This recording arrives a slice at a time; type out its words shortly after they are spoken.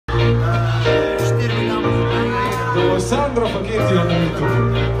Sandra Feketija na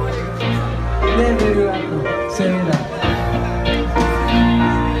YouTube. Nevjerojatno, seveda.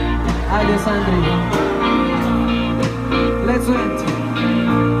 Ajde, Sandri. Let's wait.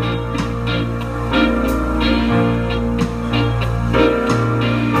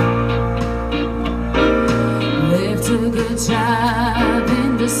 Lived a good job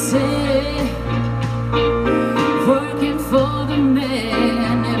in the city, working for the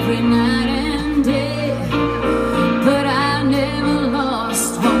man every night and day. But I never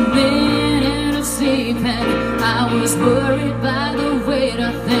lost 1 minute of sleep, and I was worried by the weight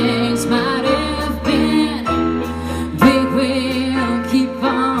of things might have been. Big wheel keep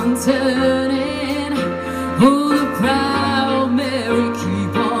on turning.